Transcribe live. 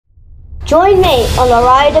Join me on a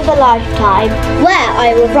ride of a lifetime where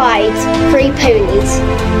I will ride 3 ponies.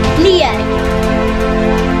 Leo,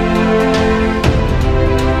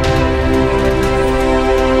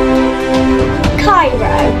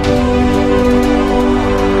 Cairo,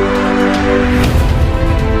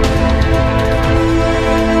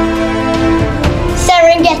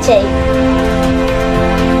 Serengeti.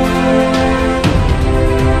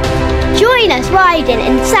 Join us riding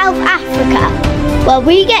in South Africa, where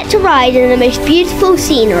we get to ride in the most beautiful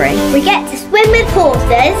scenery. We get to swim with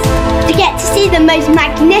horses, to get to see the most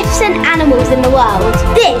magnificent animals in the world.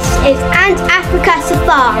 This is Antarctica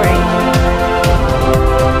Safari.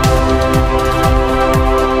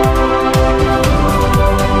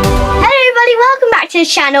 Welcome back to the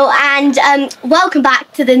channel and welcome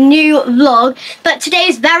back to the new vlog. But today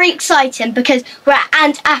is very exciting because we're at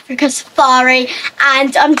Antarctica Safari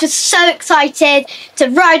and I'm just so excited to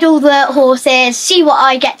ride all the horses, see what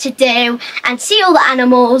I get to do and see all the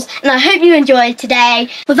animals, and I hope you enjoy today.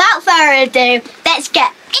 Without further ado, let's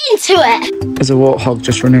get into it. There's a warthog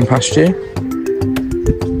just running past you.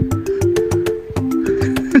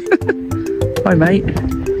 Hi mate.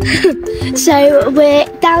 So we're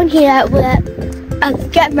down here, we're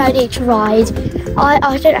getting ready to ride.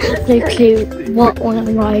 I don't have no clue what one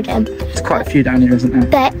I'm riding. There's quite a few down here, isn't there?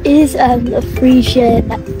 There is a Frisian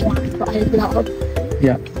black that I love.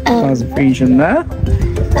 Yeah, there's a Frisian there.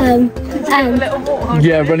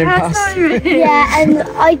 Yeah, running past. Yeah, and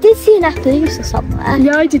I did see an Appaloosa somewhere.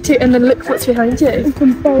 Yeah, I did too, and then look what's behind you.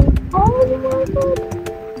 Oh my god,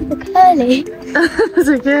 a curly. There's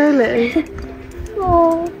a girly.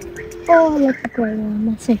 Oh, look at that one,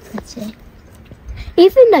 that's so pretty.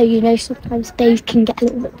 Even though, you know, sometimes days can get a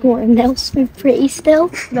little bit boring, they're so pretty still.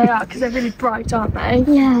 They are, because they're really bright, aren't they?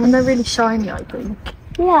 Yeah. And they're really shiny, I think.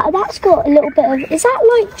 Yeah, that's got a little bit of, is that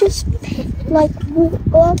like just like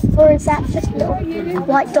water, or is that just little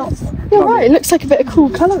white dots? You're right, it looks like a bit of cool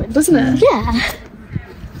colouring, doesn't it? Yeah.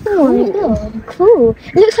 Oh my god, cool.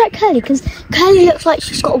 It looks like Curly, because Curly looks like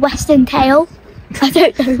she's got a western tail. I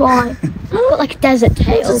don't know why. Got like a desert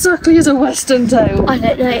tail. What exactly is a western tail? I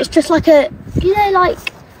don't know, it's just like a, you know, like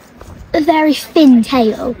a very thin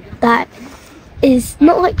tail that is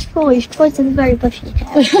not like Troy's. Troy's a very bushy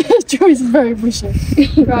tail. Troy's is very bushy.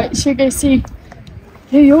 Right, should we go see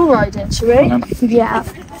who you're riding, shall we? Yeah.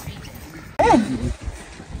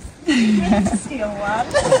 Steal one.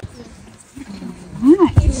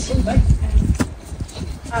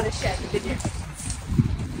 Out of shed, did you?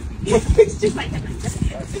 It's just like that.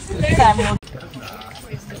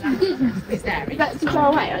 To go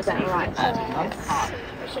away, or is that alright?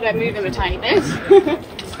 Should I move him a tiny bit?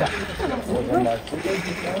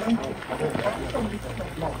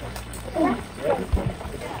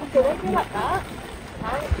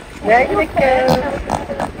 There we go.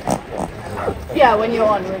 Yeah, when you're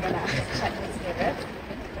on, we're gonna check this here.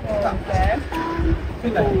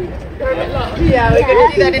 Yeah, we're going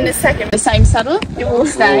to do that in a second. The same saddle, it will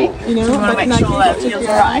stay. You know, we want to make sure that it feels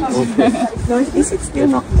alright. Is it still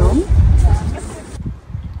not done?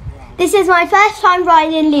 This is my first time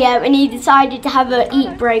riding Leo, and he decided to have an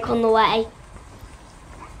eat break on the way.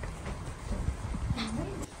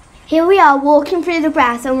 Here we are walking through the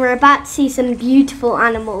grass and we're about to see some beautiful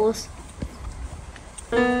animals.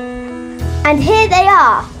 And here they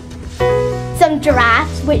are. Some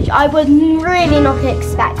giraffes, which I was really not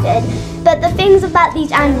expected. But the things about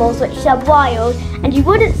these animals which are wild, and you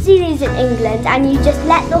wouldn't see these in England, and you just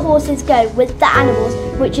let the horses go with the animals,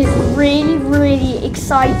 which is really, really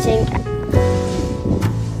exciting.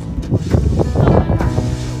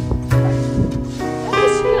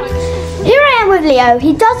 Here I am with Leo.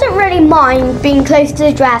 He doesn't really mind being close to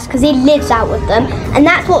the giraffes because he lives out with them, and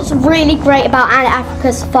that's what's really great about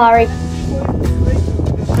Antarctica Safari.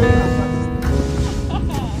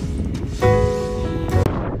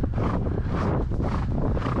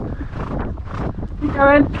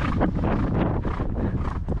 Going.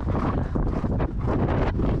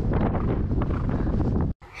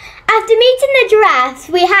 After meeting the giraffes,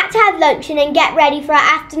 we had to have lunch and then get ready for our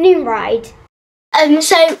afternoon ride.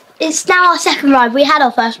 So it's now our second ride. We had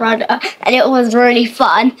our first ride and it was really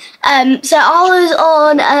fun. So I was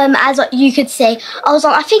on, as you could see, I was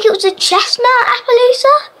on, I think it was a chestnut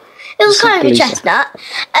Appaloosa. It was kind of a chestnut,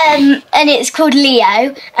 and it's called Leo,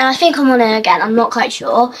 and I think I'm on it again, I'm not quite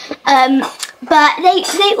sure. But they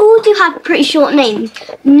all do have pretty short names,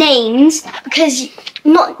 because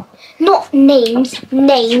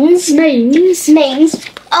names.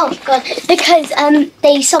 Oh god, because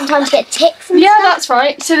they sometimes get ticks and yeah, stuff. That's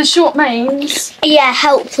right. So the short manes. Yeah,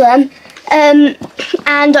 help them. And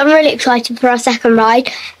I'm really excited for our second ride,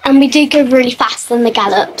 and we do go really fast than the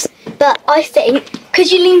gallops. But I think,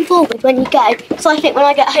 because you lean forward when you go, so I think when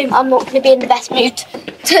I get home I'm not going to be in the best mood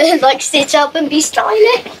to like sit up and be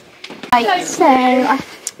stylish. Right, so how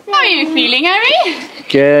are you feeling, Harry?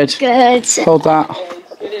 Good. Good. Hold that.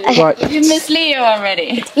 Right. You miss Leo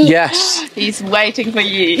already? Yes. He's waiting for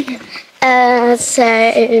you. So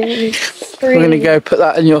We're going to go put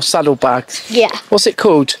that in your saddlebag. Yeah. What's it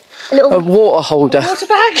called? A water holder. Water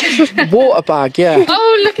bag? Water bag, yeah.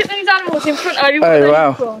 Oh, look at those animals in front of you. Oh,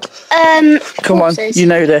 wow. Come horses. on, you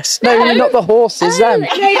know this. No, not the horses, them. No,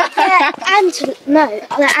 the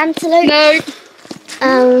antelope.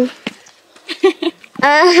 No.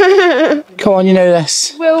 Come on, you know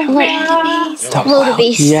this.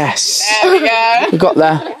 Wildebeest. Yes. There we go. We got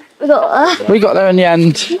there. We We got there in the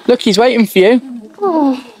end. Look, he's waiting for you.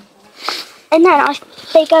 Oh. And then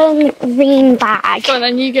they go in the green bag. Go on,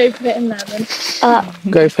 then you go put it in there then.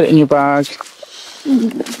 Go put it in your bag.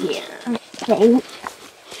 Yeah. Okay.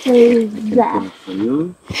 So there.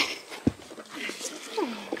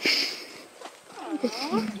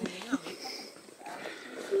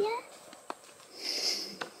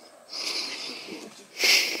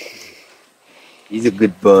 He's a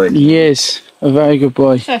good boy. He is a very good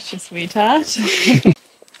boy. Such a sweetheart.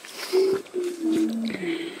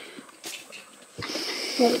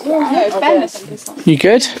 You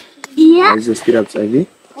good? Yeah. How's your stirrups, Ivy?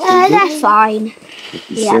 They're fine.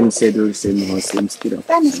 Same saddle, same horse, same stirrup.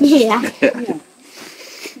 Yeah.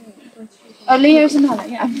 Oh, Leo's another,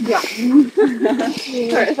 yeah.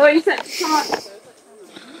 Sorry, I thought you said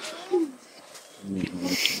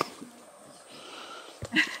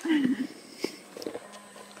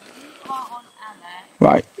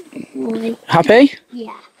Right. Happy?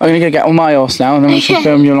 Yeah. I'm going to go get on my horse now and then we can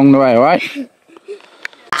film you along the way, alright?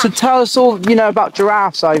 So tell us all you know about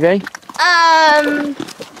giraffes, Ivy.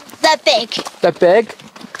 They're big. They're big.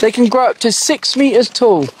 They can grow up to 6 meters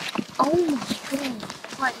tall. Oh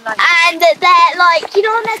my god. And they're like, you know,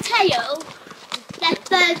 on their tail, their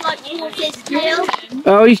fur's like horse's tail.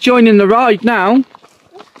 Oh, he's joining the ride now.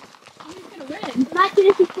 Imagine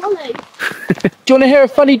if he followed. Do you want to hear a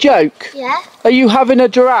funny joke? Yeah? Are you having a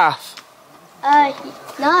giraffe? No.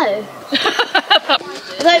 I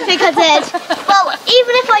don't think I did. Well,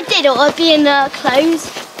 even if I did, it would be in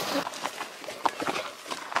clothes.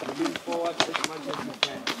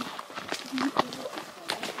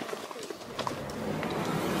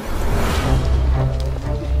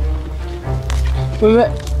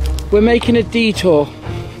 We're making a detour.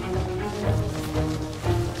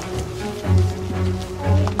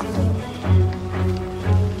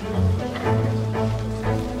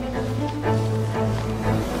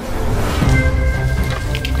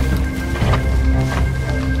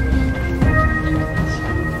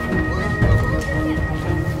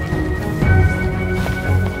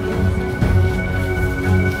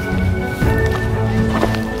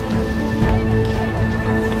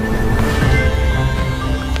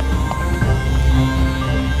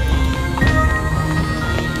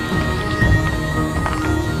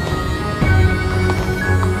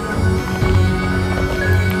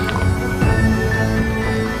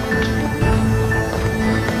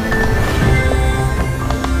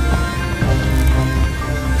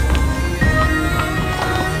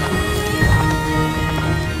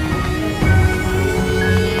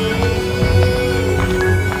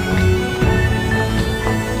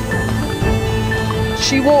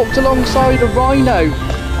 She walked alongside a rhino.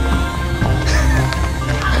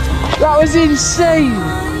 That was insane.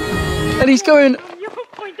 And he's going. I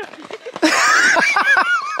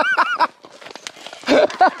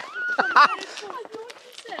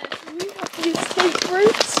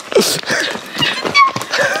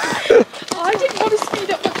didn't want to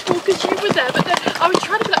speed up much more because you were there, but then I was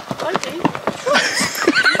trying to be like, I do.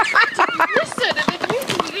 Listen, and then you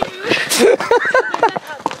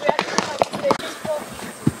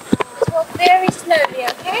Walk very slowly,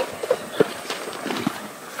 okay?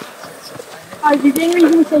 the only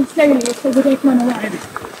reason we say slowly is so we don't run away.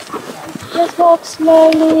 Just walk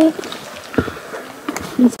slowly.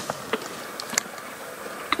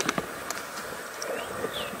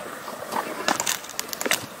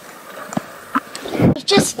 We've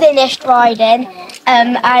just finished riding,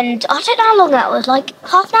 and I don't know how long that was, like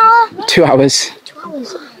half an hour? 2 hours. 2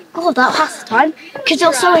 hours. God, that passed the time, because it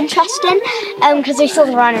was so interesting, because we saw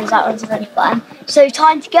the rhinos, that was really fun. So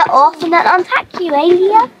time to get off and then unpack you,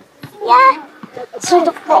 Alia. Yeah. So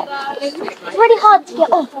the rock, it's really hard to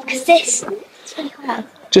get off, because it's really hard.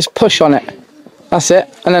 Just push on it. That's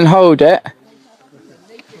it. And then hold it.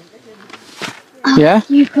 Yeah?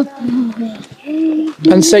 You could probably.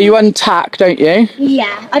 And so you untack, don't you?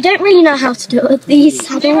 Yeah, I don't really know how to do it with these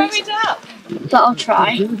saddles, but I'll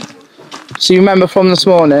try. So you remember from this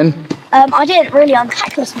morning? I didn't really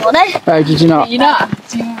unpack this morning. Oh, did you not? You know?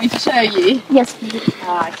 Do you want me to show you? Yes, please.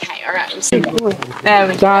 Okay, alright. There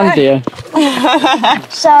we go. Dan, dear.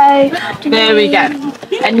 So, There we go.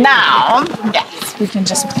 And now, yes, we can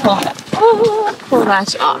just pull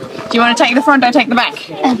that off. Do you want to take the front or take the back?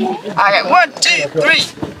 Okay, 1, 2, 3.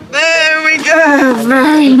 There we go.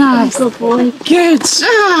 Very nice. good boy. Good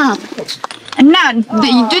job. And now,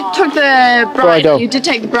 you did take the Bridle. You did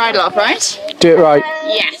take the bridle off, right? Do it right.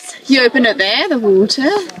 Yes. You open it there, the water.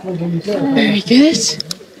 Very good.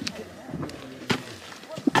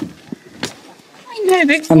 I know,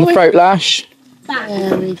 big boy. And the throat lash.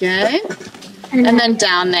 There we go. And then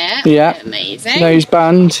down there. Yeah. Amazing. Nose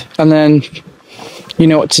band. And then you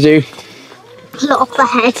know what to do. Pull it off the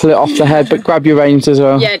head. Pull it off the head, but grab your reins as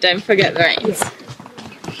well. Yeah, don't forget the reins.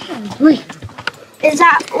 Is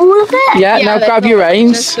that all of it? Yeah, now that's grab your all.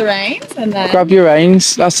 reins. Just the reins and then... Grab your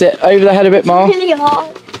reins. That's it. Over the head a bit more. Really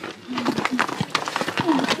hard.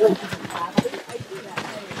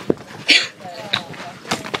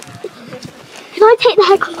 Can I take the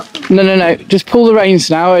head off? No. Just pull the reins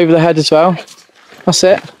now over the head as well. That's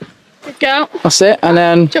it. Good girl. That's it. And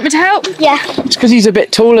then Do you want me to help? Yeah. it's because he's a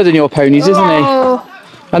bit taller than your ponies, isn't he? Oh.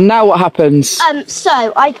 And now what happens?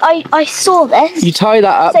 So I saw this. You tie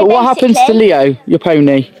that up, So but what happens to basically- Leo, your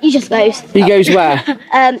pony? He just goes. He goes where?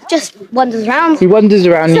 Just wanders around. He wanders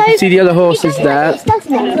around, you So, can see the other horses He there. does this,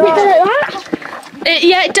 doesn't he? He does it like that.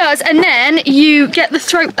 Yeah, it does. And then you get the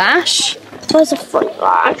throat lash Where's the front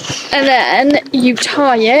lash? and then you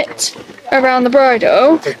tie it around the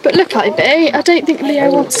bridle. But look, Ivy, I don't think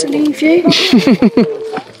Leo wants to leave you.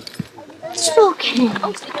 Talking. You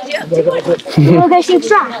want to go see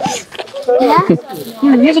Giraffes? Yeah?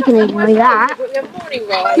 You're really going to enjoy that.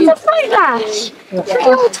 It's a front lash. It's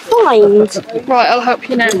really hard to find. Right, I'll help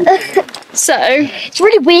you now. So, It's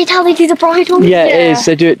really weird how they do the bridle. Yeah, it Yeah. is.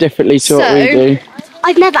 They do it differently to what we So- do.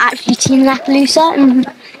 I've never actually seen an Appaloosa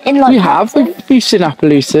in like... We have. We've seen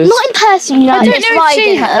Appaloosas. Not in person, you know. I don't just know if she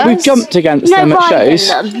riding has. them. We've jumped against No, them at riding shows.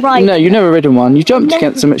 them, riding No, you've never ridden one. You jumped No.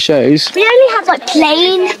 against them at shows. We only have like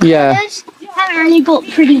plain Yeah. colours. We haven't really got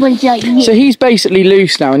pretty ones like you. So he's basically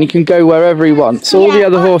loose now and he can go wherever he wants. All the Yeah,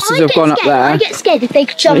 other I horses have get gone up scared. there. I get scared if they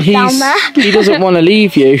could jump But down there. he doesn't want to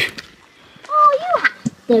leave you. Oh, you have to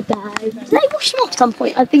go. Do they wash them off at some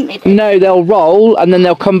point? I think they do. No, they'll roll and then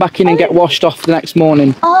they'll come back in and get washed off the next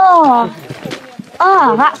morning. Oh,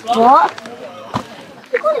 that's what.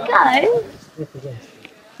 You want to go?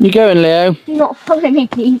 You going, Leo? You're not following me,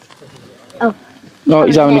 please. Oh,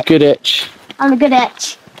 he's having a good itch. I'm a good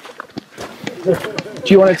itch. Do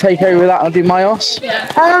you want to take over that and I'll do my horse?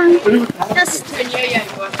 Just.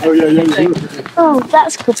 Oh,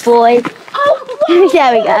 that's a good boy. Oh, there we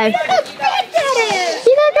go.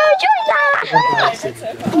 You don't know, enjoy that.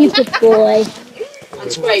 You good boy.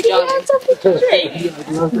 that's great, darling.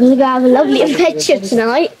 We're gonna go have a lovely adventure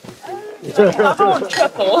tonight. You should tell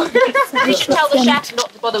the chef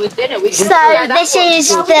not to bother with dinner. So this is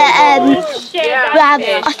the we have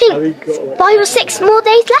I think 5 or 6 more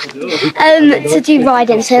days left to do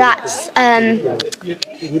riding. So that's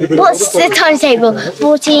what's the timetable?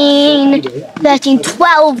 14, 13,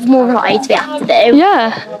 12 more rides we have to do.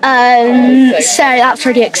 Yeah. So that's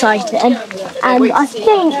really exciting. And I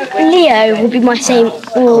think Leo will be my same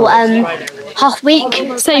all half week.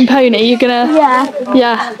 Same pony, you're gonna... Yeah.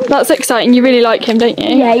 Yeah, that's exciting. You really like him, don't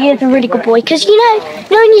you? Yeah, he's a really good boy. Because you know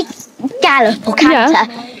when you gallop or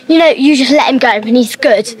canter, you know, you just let him go and he's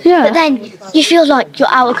good. Yeah. But then you feel like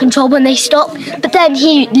you're out of control when they stop. But then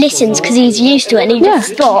he listens because he's used to it and he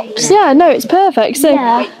just stops. Yeah, no, it's perfect. So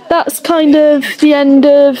Yeah. that's kind of the end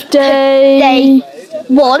of day...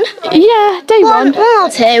 1. Yeah, day one. 1 or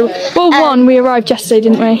 2. Well, one, we arrived yesterday,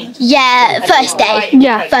 didn't we? Yeah, first day.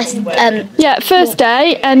 Yeah. First. Yeah, first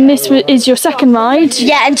day, and this is your second ride.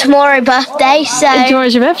 Yeah, and tomorrow birthday. So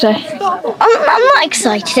Tomorrow's your birthday. I'm not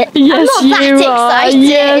excited. Yes, I'm not you that are. excited.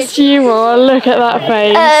 Yes, you are. Look at that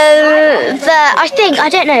face. But I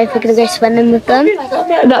don't know if we're gonna go swimming with them.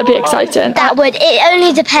 That'd be exciting. That would. It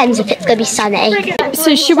only depends if it's gonna be sunny.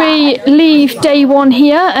 So should we leave day one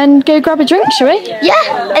here and go grab a drink, shall we? Yeah,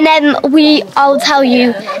 and then I'll tell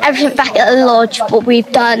you everything back at the lodge what we've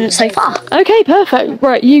done so far. Okay, perfect.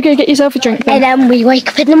 Right, you go get yourself a drink And then. then we wake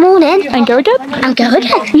up in the morning And go again. and go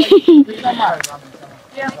again.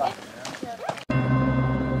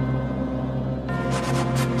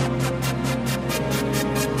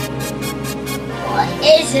 What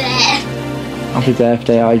is it? Happy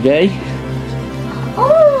birthday, Ivy.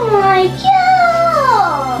 Oh my god!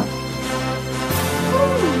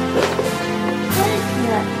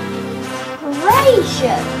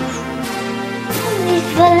 Congratulations! And these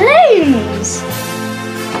balloons!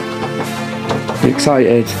 You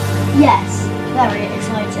excited? Yes, very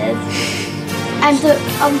excited. And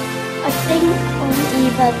I think on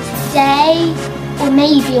either today or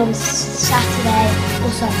maybe on Saturday or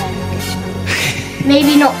Sunday.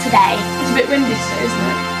 Maybe not today. It's a bit windy today, isn't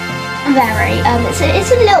it? Very.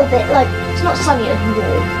 It's a little bit like it's not sunny as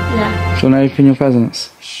warm. Yeah. Do you want to open your presents?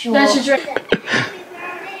 Sure. There's your drink.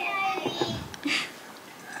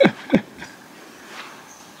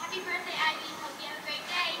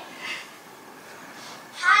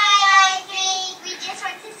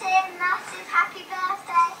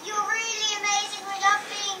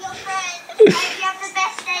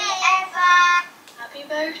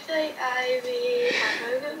 Birthday, Ivy.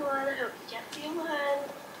 Have a good one. I hope you get the one.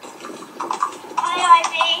 Hi,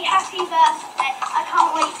 Ivy. Happy birthday. I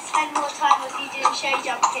can't wait to spend more time with you doing show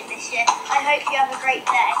jumping this year. I hope you have a great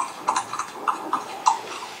day.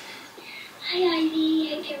 Hi,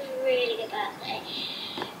 Ivy. Hope you have a really good birthday.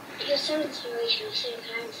 You're so inspirational, so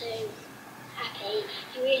kind, so happy.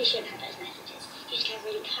 You really shouldn't have those messages. You should have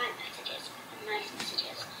really kind messages and nice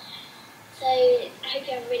messages. So, I hope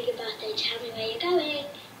you have a really good birthday. Tell me where you're going.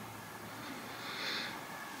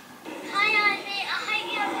 Hi, Ivy. I hope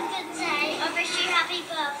you have a good day. I wish you happy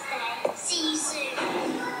birthday. See you soon.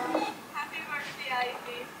 Happy birthday,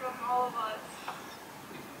 Ivy, from all of us.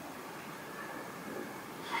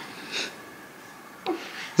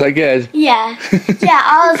 Is that good? Yeah. Yeah,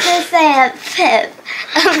 I was going to say Pip.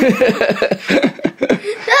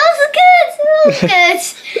 That was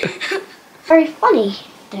good. Very funny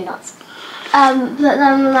donuts. But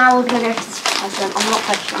then now we're going to go to this present. I'm not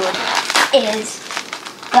quite sure what it is,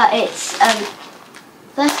 but it's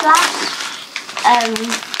first class.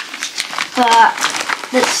 But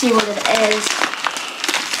let's see what it is.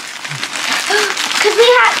 Because we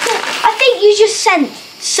had to. I think you just sent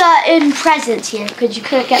certain presents here because you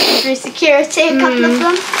couldn't get them through security. A couple of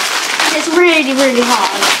them. It's really, really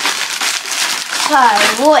hard. So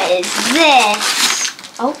what is this?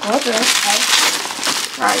 Oh God, okay.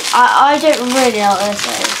 Right, I don't really know what this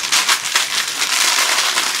is.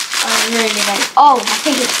 I really don't. Oh, I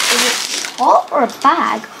think is it a top or a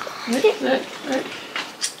bag? Look.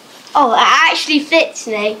 Oh, it actually fits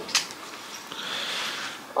me.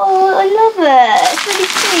 Oh, I love it.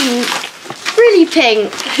 It's really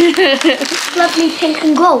pink. Really pink. Lovely pink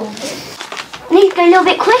and gold. I need to go a little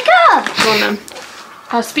bit quicker. Come on then.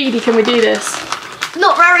 How speedy can we do this?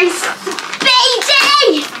 Not very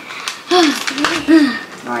speedy.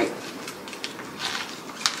 Right.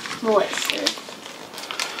 What is it?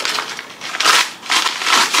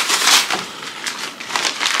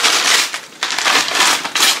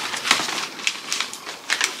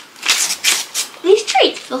 These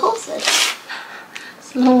treats for horses.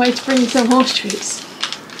 It's a long way to bring some horse treats.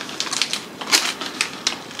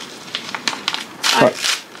 Right.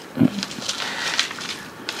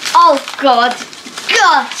 Oh God.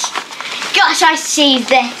 Gosh, I see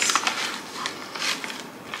this.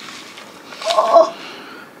 Oh,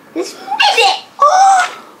 this minute!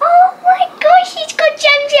 Oh my gosh, he's got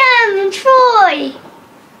Jam and Troy.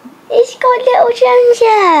 He's got little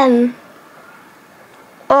Jam.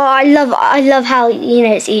 Oh, I love how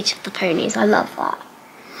it's each of the ponies. I love that.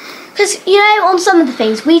 Because on some of the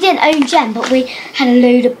things we didn't own Jem, but we had a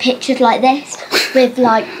load of pictures like this with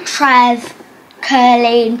like Trev,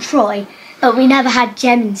 Curly, and Troy. But we never had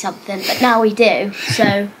Jem in something, but now we do.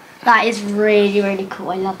 So that is really, really cool.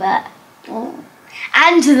 I love it. Oh.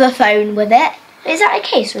 And the phone with it. Is that a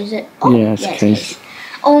case or is it? Oh, yeah, it's a case.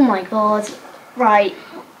 Oh my God. Right.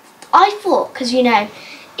 I thought, because in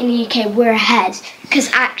the UK we're ahead, because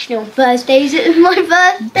actually on Thursdays it was my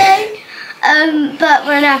birthday. But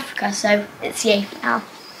we're in Africa, so it's the 8th now.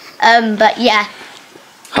 But yeah,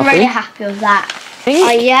 I'm really happy with that.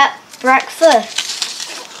 Yeah, breakfast.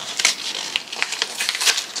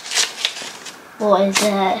 What is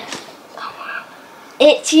it?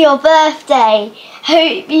 It's your birthday.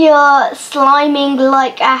 Hope you're sliming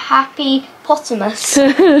like a happy potamus. To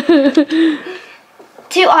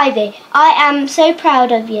Ivy, I am so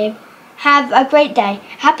proud of you. Have a great day.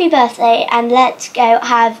 Happy birthday, and let's go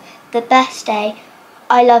have the best day.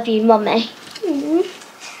 I love you, Mummy.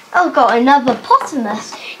 Oh, got another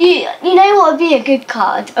potamus. You know what would be a good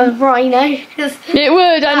card? A rhino. It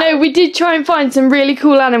would. I know we did try and find some really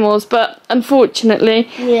cool animals, but unfortunately,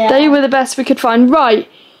 they were the best we could find. Right.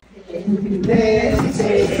 Happy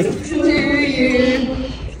birthday to you.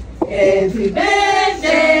 Happy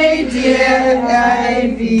birthday, dear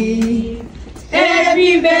Ivy.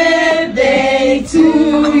 Happy birthday to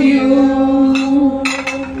you.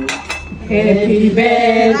 Happy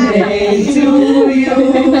birthday to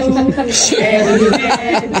Happy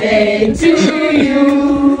birthday to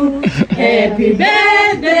you. Happy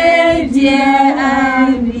birthday, dear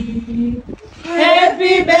Ivy.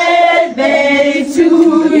 Happy birthday to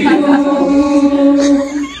you.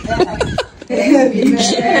 Happy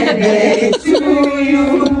birthday to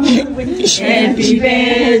you. Happy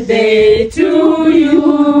birthday to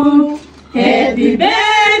you. Happy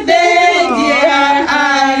birthday, dear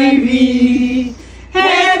Ivy.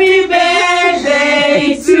 Happy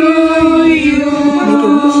birthday to you.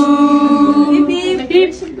 Hip,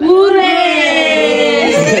 hip,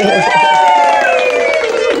 hooray!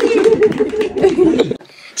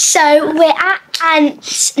 So we're at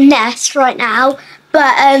Ant's Nest right now,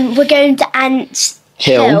 but we're going to Ant's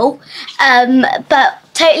Hill. But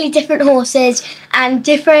totally different horses and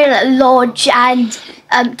different lodge and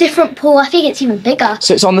different pool. I think it's even bigger.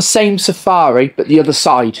 So it's on the same safari, but the other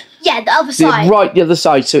side. Yeah, the other side. Right, the other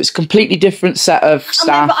side. So it's a completely different set of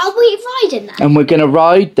staff. Are we riding there? And we're going to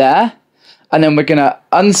ride there, and then we're going to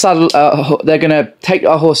unsaddle. They're going to take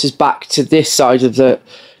our horses back to this side of the,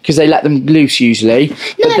 because they let them loose usually. No,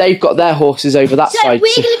 but they've got their horses over that side. So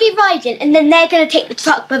we're going to be riding, and then they're going to take the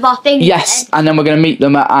truck with our things. Yes, and then we're going to meet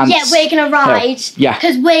them at Ant's. Yeah, we're going to ride. Yeah.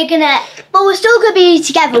 Because we're going to, but we're still going to be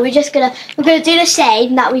together. We're going to do the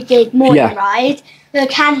same that we did morning ride. We're going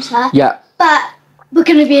to canter. Yeah. But we're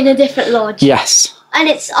going to be in a different lodge. Yes. And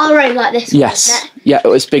it's our own like this one, Yes. isn't it? Yeah,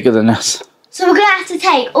 it's bigger than us. So we're going to have to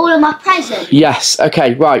take all of my presents. Yes.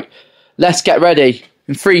 Okay, right. Let's get ready.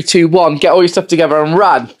 In 3, 2, 1, get all your stuff together and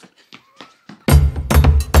run.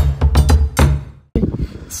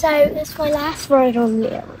 So it's my last ride on the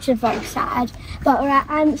hill, which is very sad. But we're at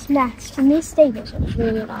Ant's Nest, and these stables are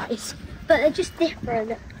really nice. But they're just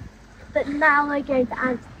different. But now we're going to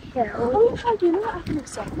Ant's Hill. Oh, I do know what happened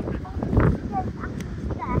to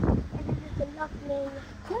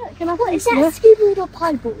What is that? Scuba or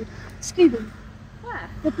piebald? Scuba. Where?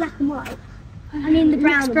 The black and white. I mean the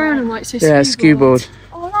brown and brown white. and white, so Yeah, scuba.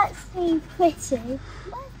 Oh, that's so pretty.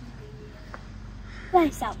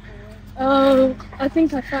 Where's that boy? Oh, I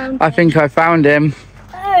think I found I think I found him.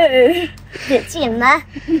 Oh, didn't see him there.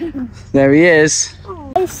 There he is.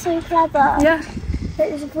 Oh, it's so clever. Yeah.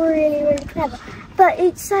 It's really, really clever. But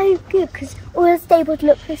it's so good because all the stables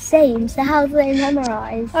look the same, so how do they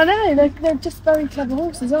memorise? I know, they're just very clever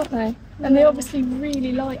horses, aren't they? And they obviously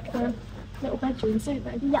really like the little bedrooms, don't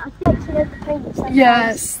they? Yeah, I think the paint sometimes.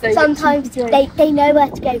 Yes, they sometimes do. they know where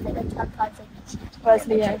to go, but then sometimes they just Where's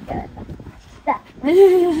Leo? there. Off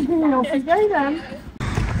we go then.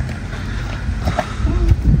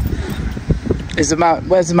 Is the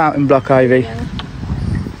where's the mountain block, Ivy? So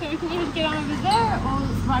we can either get over there or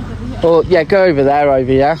right over here. Or yeah, go over there,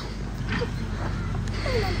 Ivy. Yeah.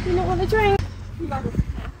 You not want to drink?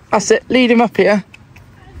 That's it. Lead him up here.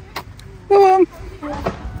 Go on.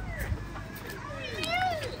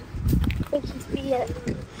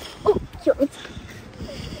 Oh, God.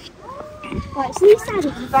 Right, so these saddles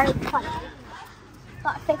are very funny,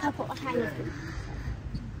 but I think I've got the hang of them.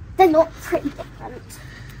 They're not pretty different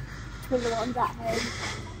between the ones at home.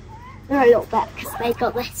 They're a little bit because they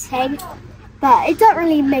got this thing, but it doesn't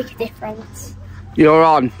really make a difference. You're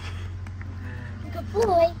on. Good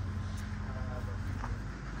boy.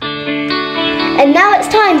 And now it's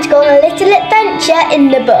time to go on a little adventure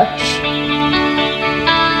in the bush.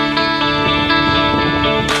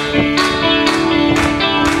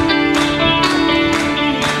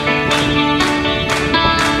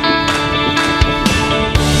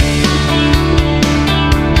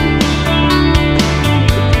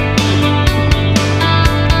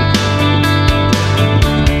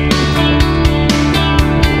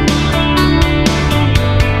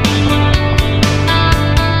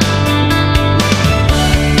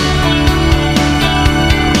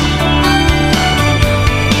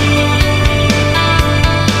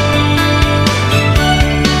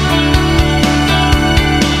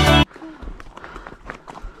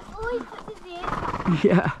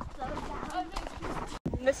 Yeah.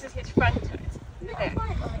 And this is his front to it. There.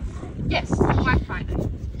 Yes, white finance.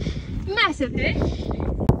 Massive fish.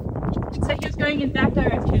 So he was going in that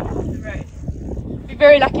direction on the road. We're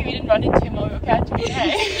very lucky we didn't run into him or we were catching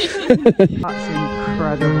him. That's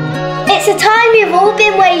incredible. It's a time you've all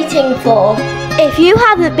been waiting for. If you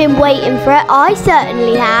haven't been waiting for it, I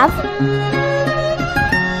certainly have.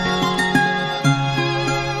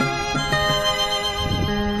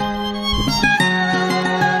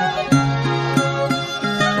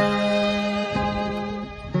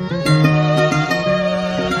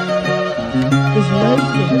 There's loads of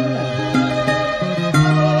them, isn't there?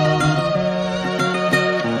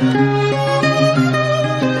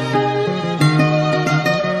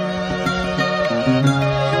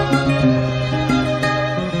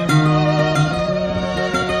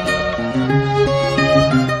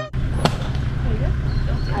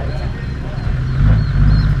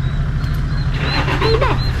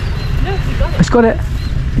 got it.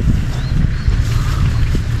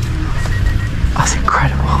 That's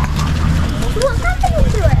incredible. What's happening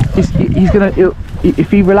to it? He's gonna.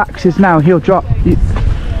 If he relaxes now, he'll drop.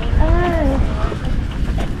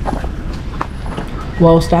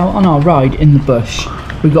 Whilst out on our ride in the bush,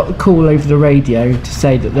 we got the call over the radio to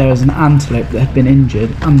say that there was an antelope that had been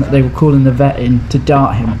injured and that they were calling the vet in to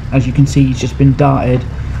dart him. As you can see, he's just been darted,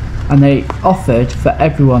 and they offered for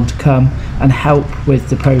everyone to come and help with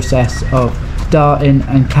the process of darting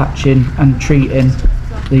and catching and treating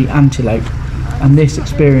the antelope. And this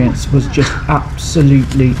experience was just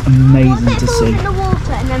absolutely amazing to see.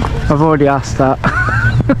 I've already asked that.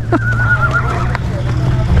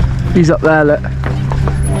 He's up there, look.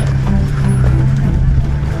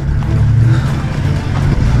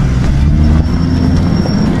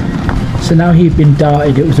 So now he'd been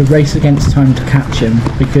darted, it was a race against time to catch him,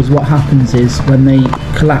 because what happens is when they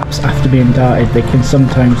collapse after being darted, they can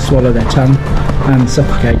sometimes swallow their tongue and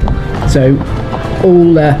suffocate. So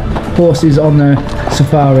all the horses on the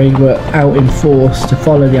safari were out in force to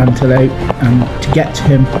follow the antelope and to get to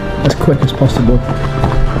him as quick as possible.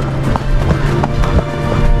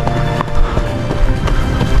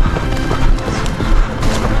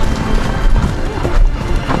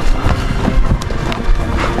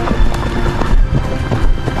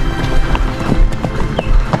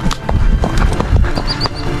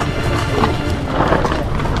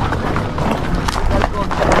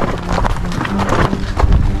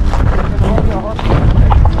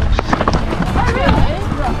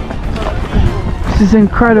 This is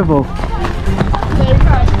incredible.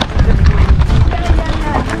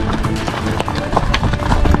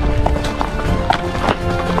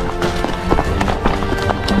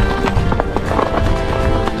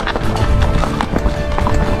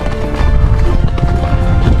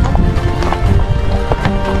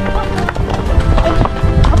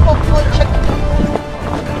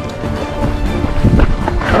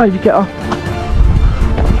 How did you get off?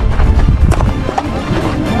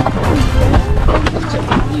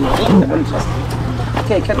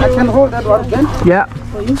 Okay, I can hold that one again? Yeah.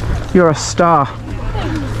 You're a star.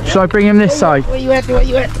 Shall I bring him this side? Where you at? Where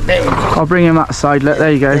you at? There you go. I'll bring him that side. Look,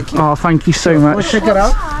 there you go. Oh, thank you so much. Check it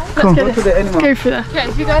out. Come Go to the animal. Go for that. Okay,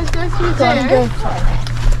 if you guys go through there. Go.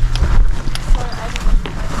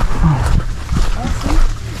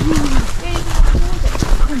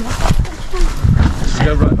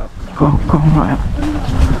 Go right up. Go on, right up.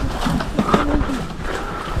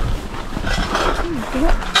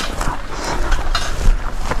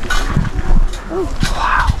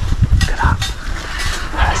 Wow, look at that.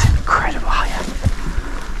 That's incredible,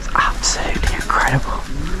 It's absolutely incredible.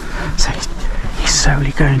 So he's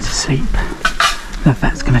slowly going to sleep. The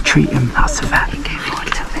vet's going to treat him. That's the vet.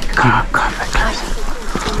 Come on, a bit closer.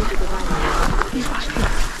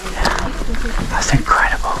 Yeah. That's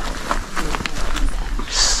incredible.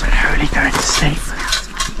 Slowly going to sleep.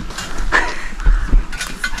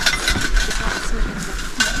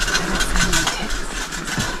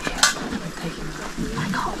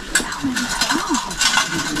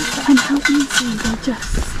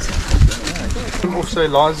 Also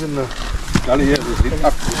lies in the gully here, there's it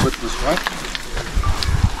up a bit this way.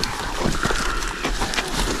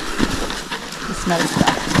 It smells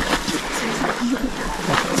bad.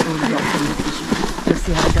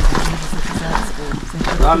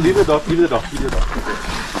 Leave it off, leave it off, leave it off.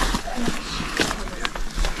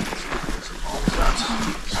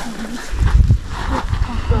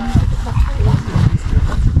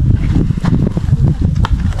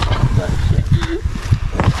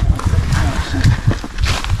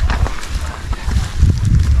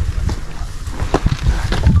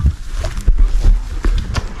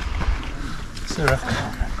 Sarah,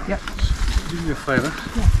 Yeah. do me a favour.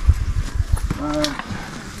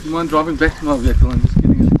 You mind driving back to my vehicle and just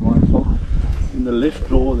getting it blindfold in the left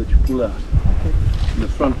drawer that you pull out. In the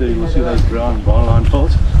front there you will see those brown bar line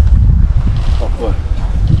bolts. Halfway.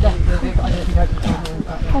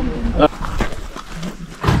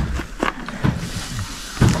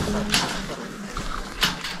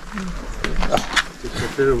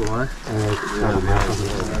 It's terrible, eh?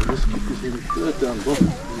 Just keep this heavy shirt down, Bob. You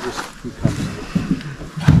just keep coming.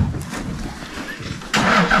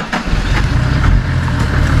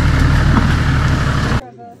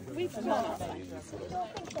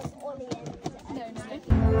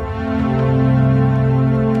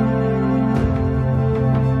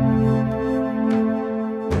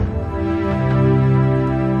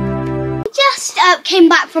 Just came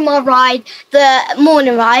back from our ride, the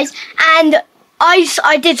morning ride, and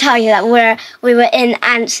I did tell you that we were in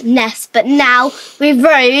Ant's Nest, but now we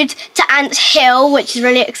rode to Ant's Hill, which is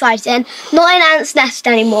really exciting. Not in Ant's Nest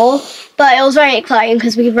anymore, but it was very exciting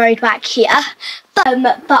because we rode back here.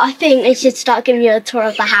 But I think they should start giving you a tour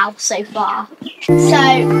of the house so far. So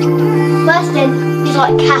first in is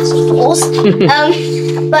like castle tours.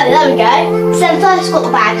 But there we go. So first got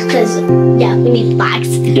the bags because yeah, we need the bags.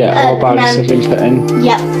 Yeah, all bags have been put in.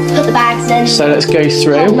 Yep, put the bags in. So let's go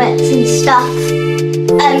through. Helmets and stuff.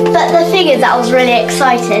 But the thing is that was really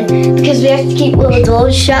exciting because we have to keep all the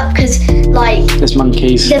doors shut because like There's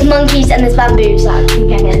monkeys. There's monkeys and there's bamboos that can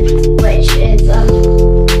get in, which is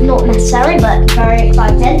not necessary but very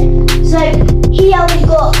exciting. So here we've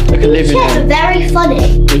got Like a living sheds area. are very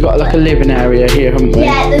funny. We've got like a living area here, haven't we?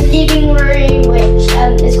 Yeah, the living room,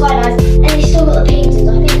 which is quite nice, and they still got the paintings.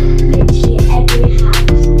 I think literally every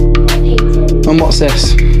house got paintings. And what's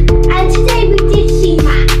this? And today we did see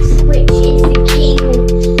Max, which is the king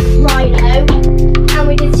rhino, and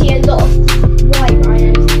we did see a lot of white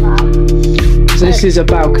rhinos as well. So this is a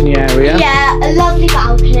balcony area. Yeah, a lovely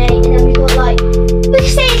balcony, and then we've got like, we could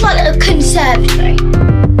say it's like a conservatory,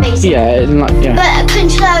 basically. Yeah, and like yeah. But a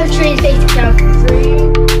conservatory is basically like a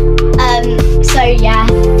room. So yeah,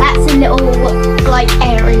 that's a little like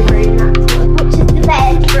airy room, which is the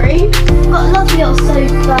bedroom. Got a lovely little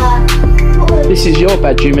sofa. This is your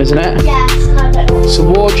bedroom, isn't it? Yes, and I don't know. So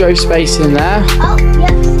wardrobe space in there. Oh,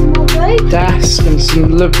 yep, some wardrobe. Desk and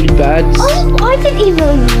some lovely beds. Oh, I didn't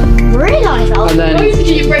even realise that. And then Loads of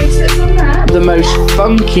your bracelets on there. the most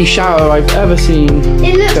funky shower I've ever seen.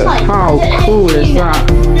 It looks But like. how I don't know cool if is you know. that?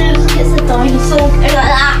 It looks like it's a dinosaur, like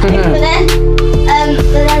that. But then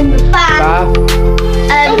the bath. Bath,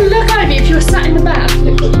 Oh, look, Ivy, if you were sat in the bath,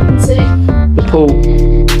 look what you can see. the pool,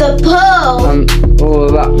 The pool, and all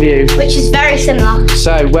of that view. which is very similar.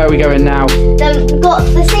 So where are we going now? Then we've got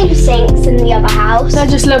the same sinks in the other house. They're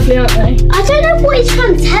just lovely, aren't they? I don't know what he's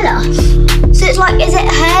trying to tell us. So it's like, is it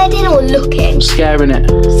herding or looking? Scaring it.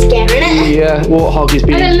 Scaring it? Yeah, Warthog is And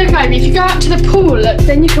being. then look, Ivy, if you go out to the pool, look,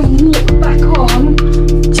 then you can walk back on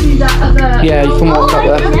to that other... Yeah, you can Oh, walk I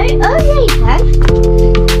up there. don't know. Oh, yeah, you can.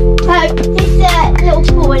 So this little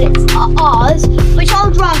pool and it's ours, which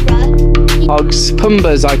I'd rather Hogs,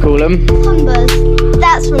 pumbas I call them. Pumbas.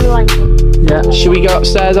 That's from the one. Yeah. Should we go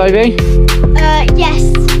upstairs, Ivy? Yes.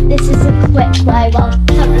 This is a quick way. Well,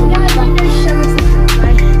 can't remember.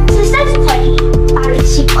 So the stairs are quite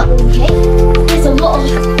fancy, okay? There's a lot of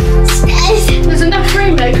stairs. There's enough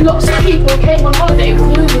room though, 'cause lots of people came on holiday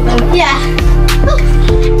with loads of them. Yeah. Oh,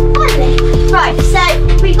 finally. Right, so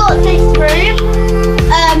we got this room,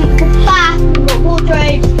 the bath, we've got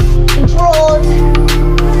wardrobe, and drawers,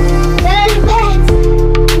 then there's a bed,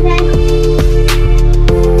 and then,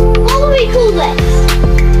 what would we call this?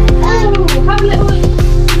 Oh, have a little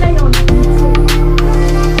lay on it.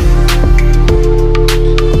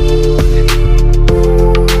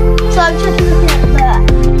 So I'm just looking at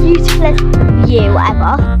the beautiful view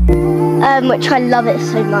ever, which I love it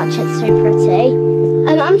so much, it's so pretty.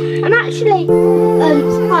 I'm actually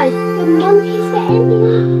surprised. The monkeys get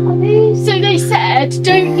in. So they said,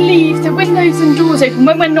 don't leave the windows and doors open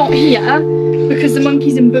when we're not here, because the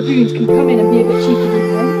monkeys and baboons can come in and be a bit cheeky, you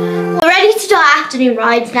know. We're ready to start afternoon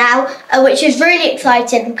rides now, which is really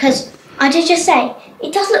exciting because I did just say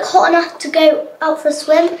it doesn't look hot enough to go out for a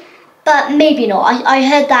swim, but maybe not. I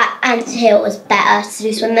heard that Ants Hill was better to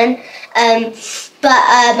do swimming, but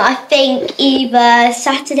I think either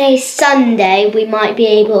Saturday, Sunday we might be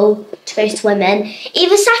able to go swimming.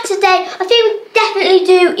 Either Saturday, I think we definitely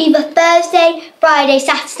do either Thursday, Friday,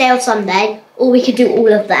 Saturday or Sunday, or we could do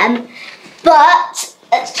all of them. But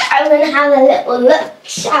let's try and have a little look,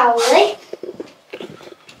 shall we?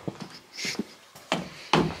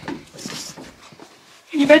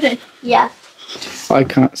 You ready? Yeah. I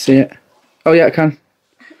can't see it. Oh yeah, I can.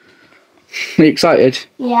 Are you excited?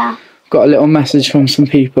 Yeah. Got a little message from some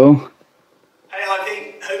people. Hey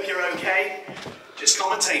Ivy, hope you're okay. Just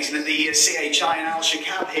commentating at the CHI in Al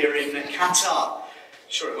Shakab here in Qatar.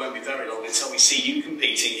 Sure, it won't be very long until we see you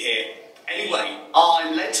competing here. Anyway,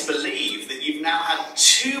 I'm led to believe that you've now had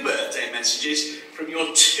 2 birthday messages from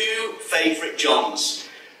your 2 favourite Johns.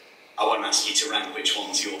 I won't ask you to rank which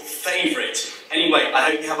one's your favourite. Anyway, I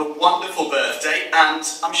hope you have a wonderful birthday, and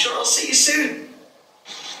I'm sure I'll see you soon.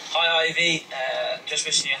 Hi Ivy, just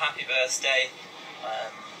wishing you a happy birthday.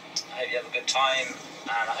 I hope you have a good time,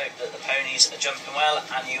 and I hope that the ponies are jumping well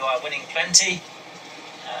and you are winning plenty.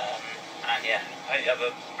 And yeah, I hope you have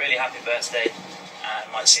a really happy birthday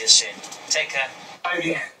and might see you soon. Take care.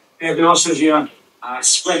 Ivy, they've been ushered here,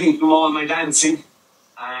 sweating from all my dancing.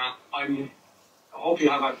 I hope you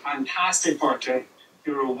have a fantastic birthday.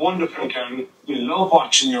 You're a wonderful girl. We love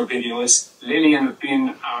watching your videos. Lily and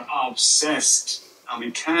Finn are obsessed. And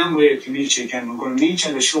we can't wait to meet you again. We're going to meet you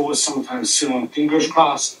at the show sometime soon. Fingers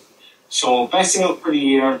crossed. So best of luck for the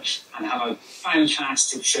year and have a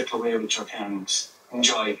fantastic trip away with your parents.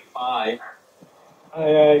 Enjoy. Bye.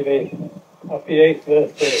 Hi Ivy. Happy 8th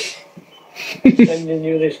birthday. Sending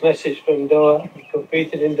you this message from Doha. You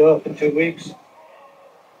competed in Doha for 2 weeks.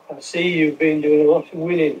 I see you've been doing a lot of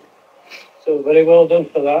winning. So very well done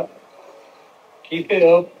for that. Keep it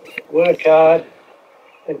up, work hard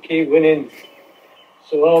and keep winning.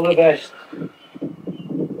 So all the best.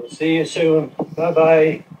 We'll see you soon. Bye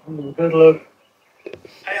bye. Good luck. Hey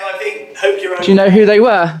Ivy, hope you're okay. Do you know who they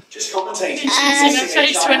were? Just commentating.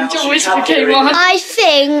 face when John Whittaker came on. I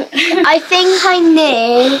think I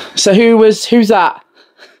knew. So who's that?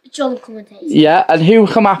 John the commentator. Yeah, and who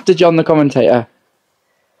come after John the commentator?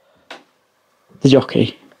 The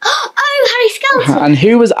jockey. Oh, Harry Skelton. And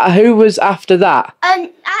who was after that?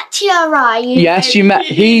 At TRI. Yes, you met.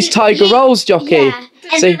 He's Tiger Roll's jockey. Yeah.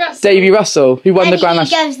 So Davy Russell, who won the Grand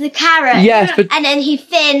National. He gives the carrot. Yes, but and then he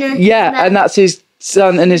Finn. yeah, and that's his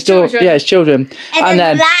son and his daughter. Yeah, his children. And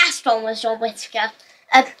then the last one was John Whittaker.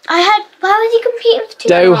 I heard. Where was he competing for?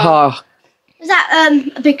 Doha. Was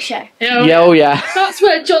that a big show? Yeah, oh yeah. That's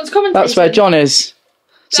where John's commentating. That's where John is.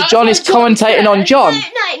 So John is commentating on John.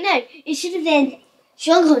 No. It should have been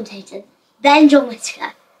John commentated, then John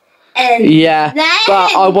Whittaker. Yeah,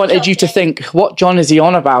 but I wanted you to think, what John is he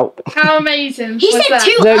on about? How amazing. He said that?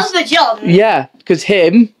 2 other Johns. Yeah, because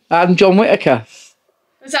him and John Whittaker.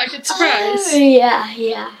 Was that a good surprise? Oh,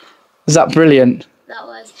 yeah. Was that brilliant? That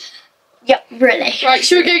was. Yep, really. Right,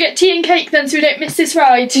 should we go get tea and cake then so we don't miss this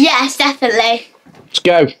ride? Yes, definitely. Let's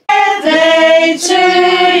go. Birthday to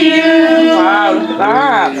you.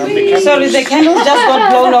 Wow. Sorry, the candle just got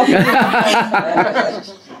blown off.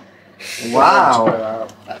 Wow.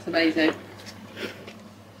 That's amazing.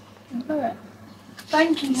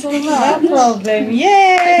 Thank you so much. No problem.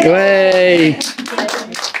 Yay! Way.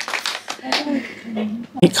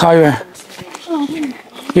 Hey, Kyra.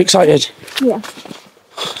 You excited? Yeah.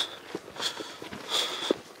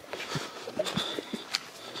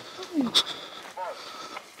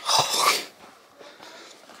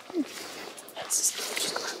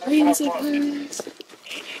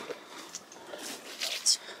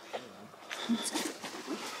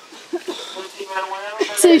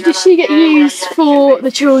 So does she get used for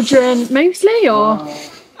the children mostly, or?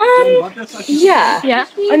 Yeah. Yeah.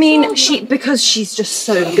 I mean, because she's just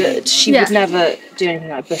so good, she would never do anything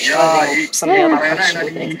like bush riding or some of the other professional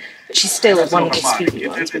things. But she's still one of the speedy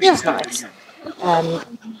ones, which is nice.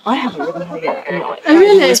 I haven't ridden her yet, and I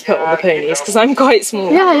always put on the ponies because I'm quite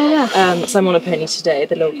small. Yeah. So I'm on a pony today,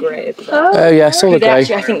 the little grey over there. Oh yeah, I saw the grey.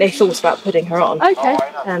 Actually, I think they thought about putting her on. Okay.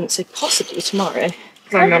 So possibly tomorrow,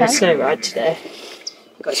 because I'm on a snow ride today.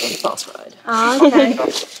 You guys want a fast ride? Oh, okay.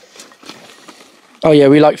 Oh yeah,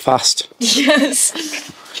 we like fast. Yes.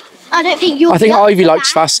 I don't think you're. I think Ivy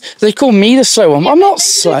likes fast. They call me the slow one. I'm not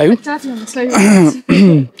slow. Daddy on the slow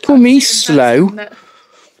ride. Call me slow.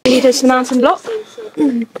 We need to go to the mountain block.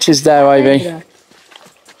 Which is there, Ivy.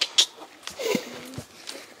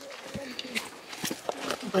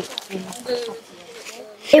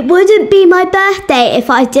 It wouldn't be my birthday if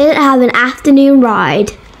I didn't have an afternoon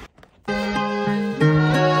ride.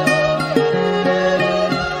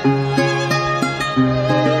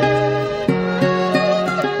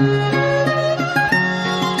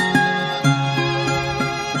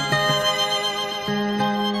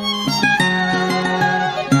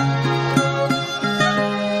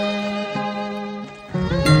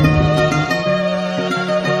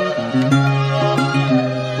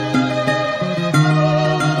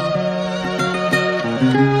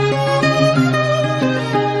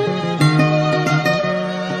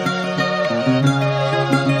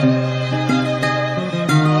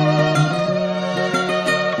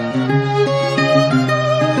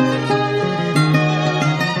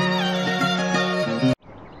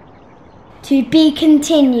 To be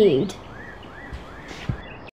continued.